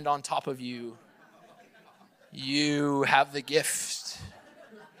hand on top of you. You have the gift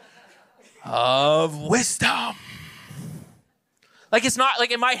of wisdom. Like, it's not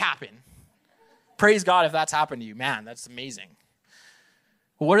like it might happen. Praise God if that's happened to you. Man, that's amazing.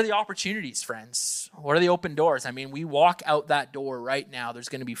 What are the opportunities, friends? What are the open doors? I mean, we walk out that door right now. There's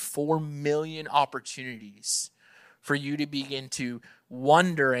going to be 4 million opportunities for you to begin to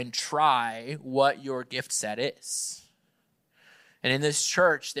wonder and try what your gift set is. And in this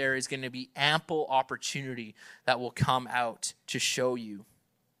church, there is going to be ample opportunity that will come out to show you,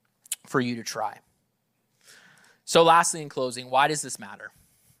 for you to try. So lastly, in closing, why does this matter?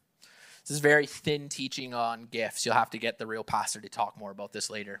 This is very thin teaching on gifts. You'll have to get the real pastor to talk more about this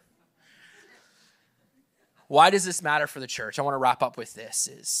later. Why does this matter for the church? I want to wrap up with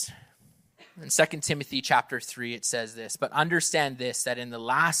this. In 2 Timothy chapter 3, it says this: but understand this, that in the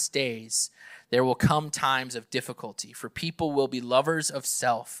last days there will come times of difficulty, for people will be lovers of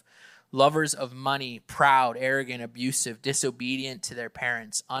self, lovers of money, proud, arrogant, abusive, disobedient to their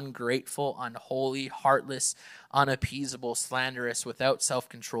parents, ungrateful, unholy, heartless, unappeasable, slanderous, without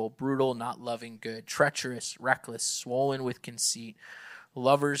self-control, brutal, not loving good, treacherous, reckless, swollen with conceit,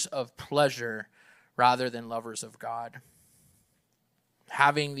 lovers of pleasure rather than lovers of God,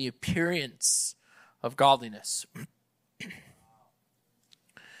 having the appearance of godliness,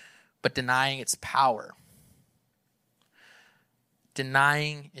 but denying its power.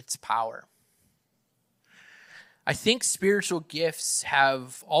 Denying its power. I think spiritual gifts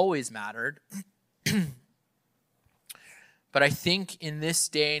have always mattered. But I think in this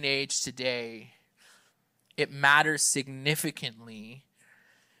day and age today, it matters significantly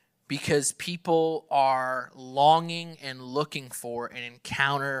because people are longing and looking for an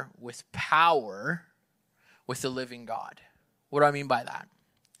encounter with power with the living God. What do I mean by that?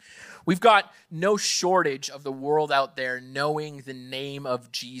 We've got no shortage of the world out there knowing the name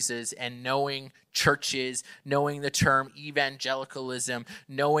of Jesus and knowing churches, knowing the term evangelicalism,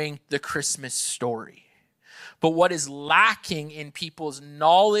 knowing the Christmas story. But what is lacking in people's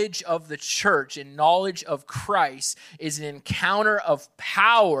knowledge of the church and knowledge of Christ is an encounter of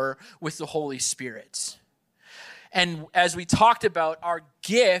power with the Holy Spirit. And as we talked about, our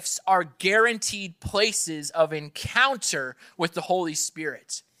gifts are guaranteed places of encounter with the Holy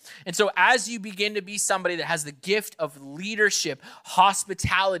Spirit. And so as you begin to be somebody that has the gift of leadership,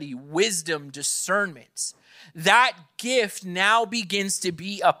 hospitality, wisdom, discernment, that gift now begins to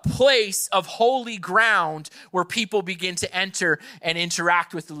be a place of holy ground where people begin to enter and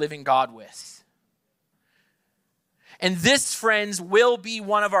interact with the living God with. And this, friends, will be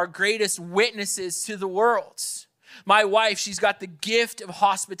one of our greatest witnesses to the world. My wife, she's got the gift of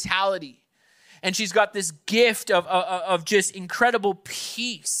hospitality. And she's got this gift of just incredible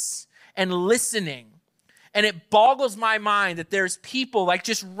peace and listening. And it boggles my mind that there's people like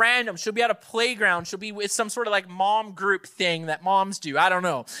just random. She'll be at a playground. She'll be with some sort of like mom group thing that moms do. I don't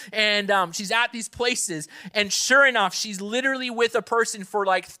know. And she's at these places. And sure enough, she's literally with a person for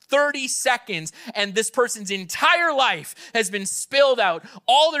like 30 seconds. And this person's entire life has been spilled out.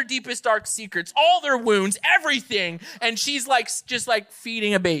 All their deepest dark secrets, all their wounds, everything. And she's like just like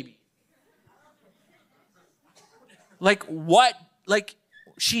feeding a baby. Like what? Like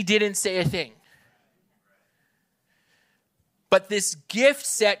she didn't say a thing. But this gift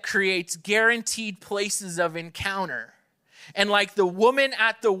set creates guaranteed places of encounter. And like the woman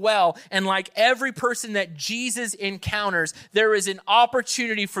at the well, and like every person that Jesus encounters, there is an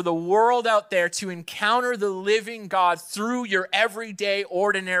opportunity for the world out there to encounter the living God through your everyday,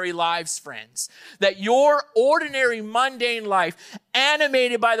 ordinary lives, friends. That your ordinary, mundane life,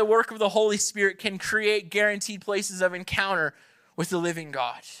 animated by the work of the Holy Spirit, can create guaranteed places of encounter with the living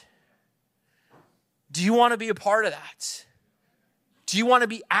God. Do you want to be a part of that? Do you want to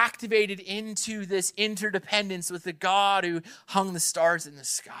be activated into this interdependence with the God who hung the stars in the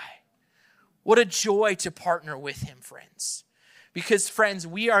sky? What a joy to partner with him, friends. Because, friends,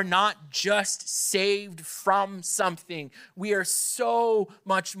 we are not just saved from something. We are so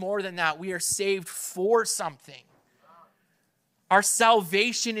much more than that. We are saved for something. Our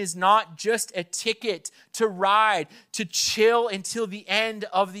salvation is not just a ticket to ride, to chill until the end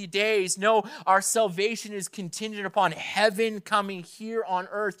of the days. No, our salvation is contingent upon heaven coming here on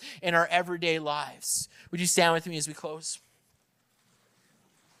earth in our everyday lives. Would you stand with me as we close?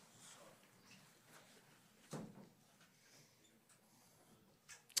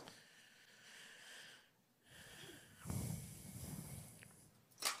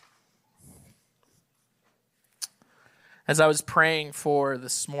 As I was praying for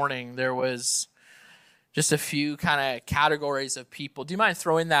this morning, there was just a few kind of categories of people. Do you mind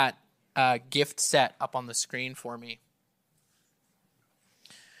throwing that gift set up on the screen for me?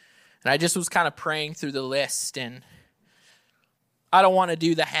 And I just was kind of praying through the list, and I don't want to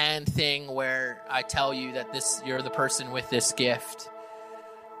do the hand thing where I tell you that you're the person with this gift.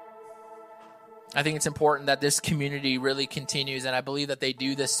 I think it's important that this community really continues, and I believe that they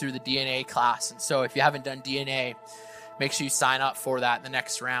do this through the DNA class. And so if you haven't done DNA, make sure you sign up for that in the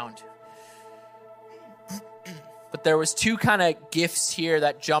next round. But there was two kind of gifts here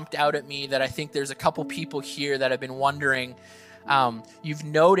that jumped out at me that I think there's a couple people here that have been wondering. You've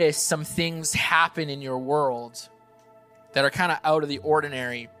noticed some things happen in your world that are kind of out of the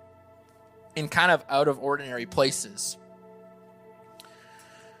ordinary, in kind of out of ordinary places.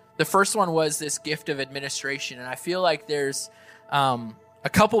 The first one was this gift of administration. And I feel like there's a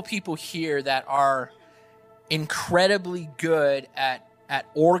couple people here that are incredibly good at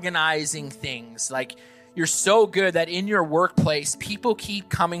organizing things. Like, you're so good that in your workplace, people keep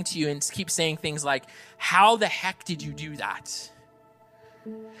coming to you and keep saying things like, how the heck did you do that?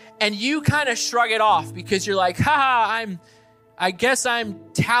 And you kind of shrug it off because you're like, I guess I'm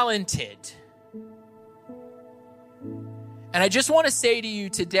talented. And I just want to say to you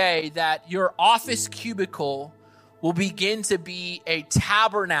today that your office cubicle will begin to be a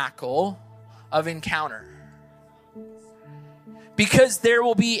tabernacle of encounter. Because there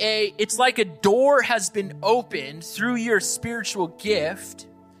will be it's like a door has been opened through your spiritual gift.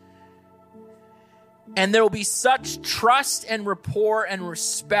 And there will be such trust and rapport and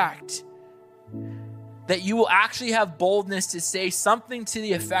respect that you will actually have boldness to say something to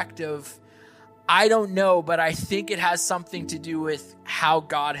the effect of, I don't know, but I think it has something to do with how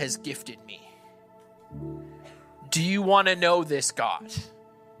God has gifted me. Do you want to know this God?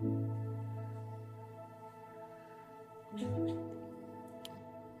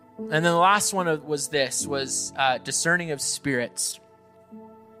 And then the last one was discerning of spirits.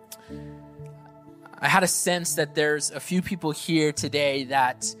 I had a sense that there's a few people here today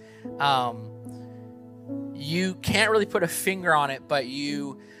that you can't really put a finger on it, but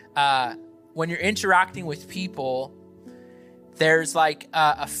you, when you're interacting with people, there's like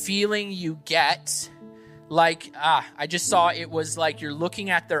a feeling you get like, I just saw it was like you're looking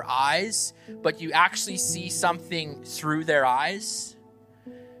at their eyes, but you actually see something through their eyes.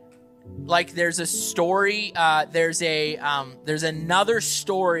 Like there's a story, there's another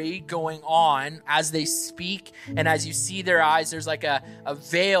story going on as they speak, and as you see their eyes, there's like a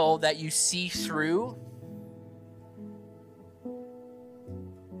veil that you see through.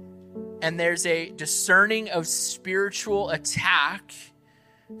 and there's a discerning of spiritual attack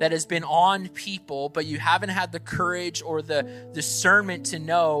that has been on people, but you haven't had the courage or the discernment to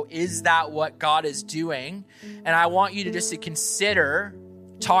know, is that what God is doing? And I want you to just to consider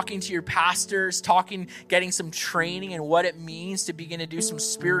talking to your pastors, getting some training in what it means to begin to do some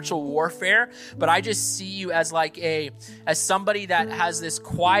spiritual warfare. But I just see you as as somebody that has this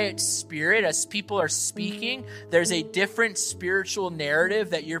quiet spirit. As people are speaking, there's a different spiritual narrative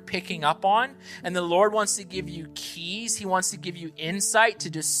that you're picking up on. And the Lord wants to give you keys. He wants to give you insight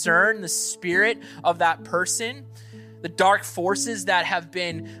to discern the spirit of that person. The dark forces that have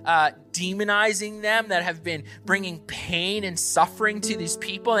been demonizing them, that have been bringing pain and suffering to these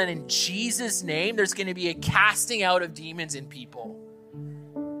people. And in Jesus' name, there's going to be a casting out of demons in people.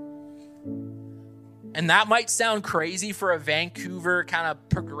 And that might sound crazy for a Vancouver kind of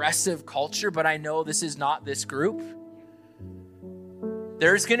progressive culture, but I know this is not this group.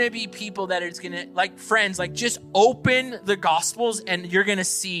 There's going to be people that it's going to, friends, just open the Gospels and you're going to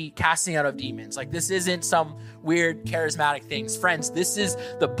see casting out of demons. This isn't some weird charismatic things. Friends, this is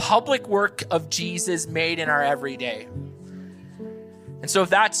the public work of Jesus made in our everyday. And so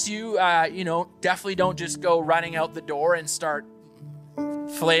if that's you, definitely don't just go running out the door and start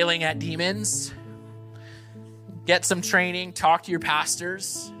flailing at demons. Get some training, talk to your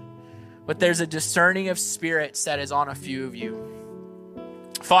pastors. But there's a discerning of spirits that is on a few of you.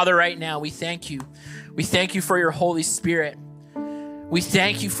 Father, right now, we thank you. We thank you for your Holy Spirit. We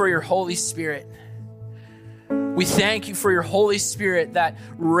thank you for your Holy Spirit. We thank you for your Holy Spirit that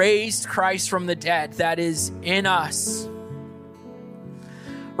raised Christ from the dead, that is in us.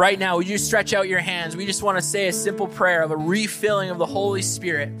 Right now, would you stretch out your hands? We just want to say a simple prayer of a refilling of the Holy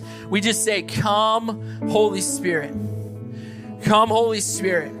Spirit. We just say, come, Holy Spirit. Come, Holy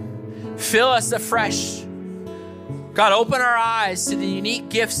Spirit. Fill us afresh. God, open our eyes to the unique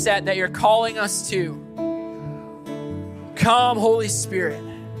gift set that you're calling us to. Come, Holy Spirit.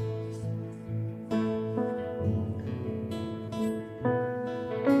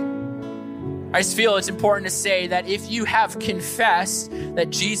 I just feel it's important to say that if you have confessed that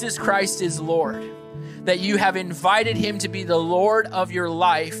Jesus Christ is Lord, that you have invited him to be the Lord of your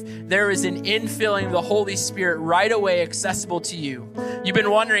life, there is an infilling of the Holy Spirit right away accessible to you. You've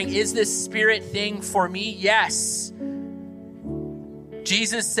been wondering, is this Spirit thing for me? Yes.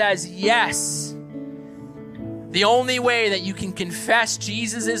 Jesus says yes. The only way that you can confess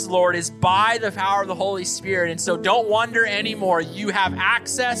Jesus is Lord is by the power of the Holy Spirit. And so don't wonder anymore. You have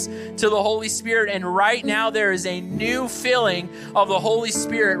access to the Holy Spirit. And right now there is a new filling of the Holy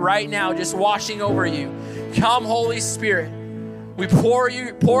Spirit right now just washing over you. Come, Holy Spirit. We pour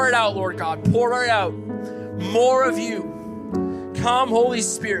it out, Lord God. Pour it out. More of you. Come, Holy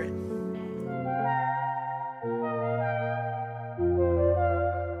Spirit.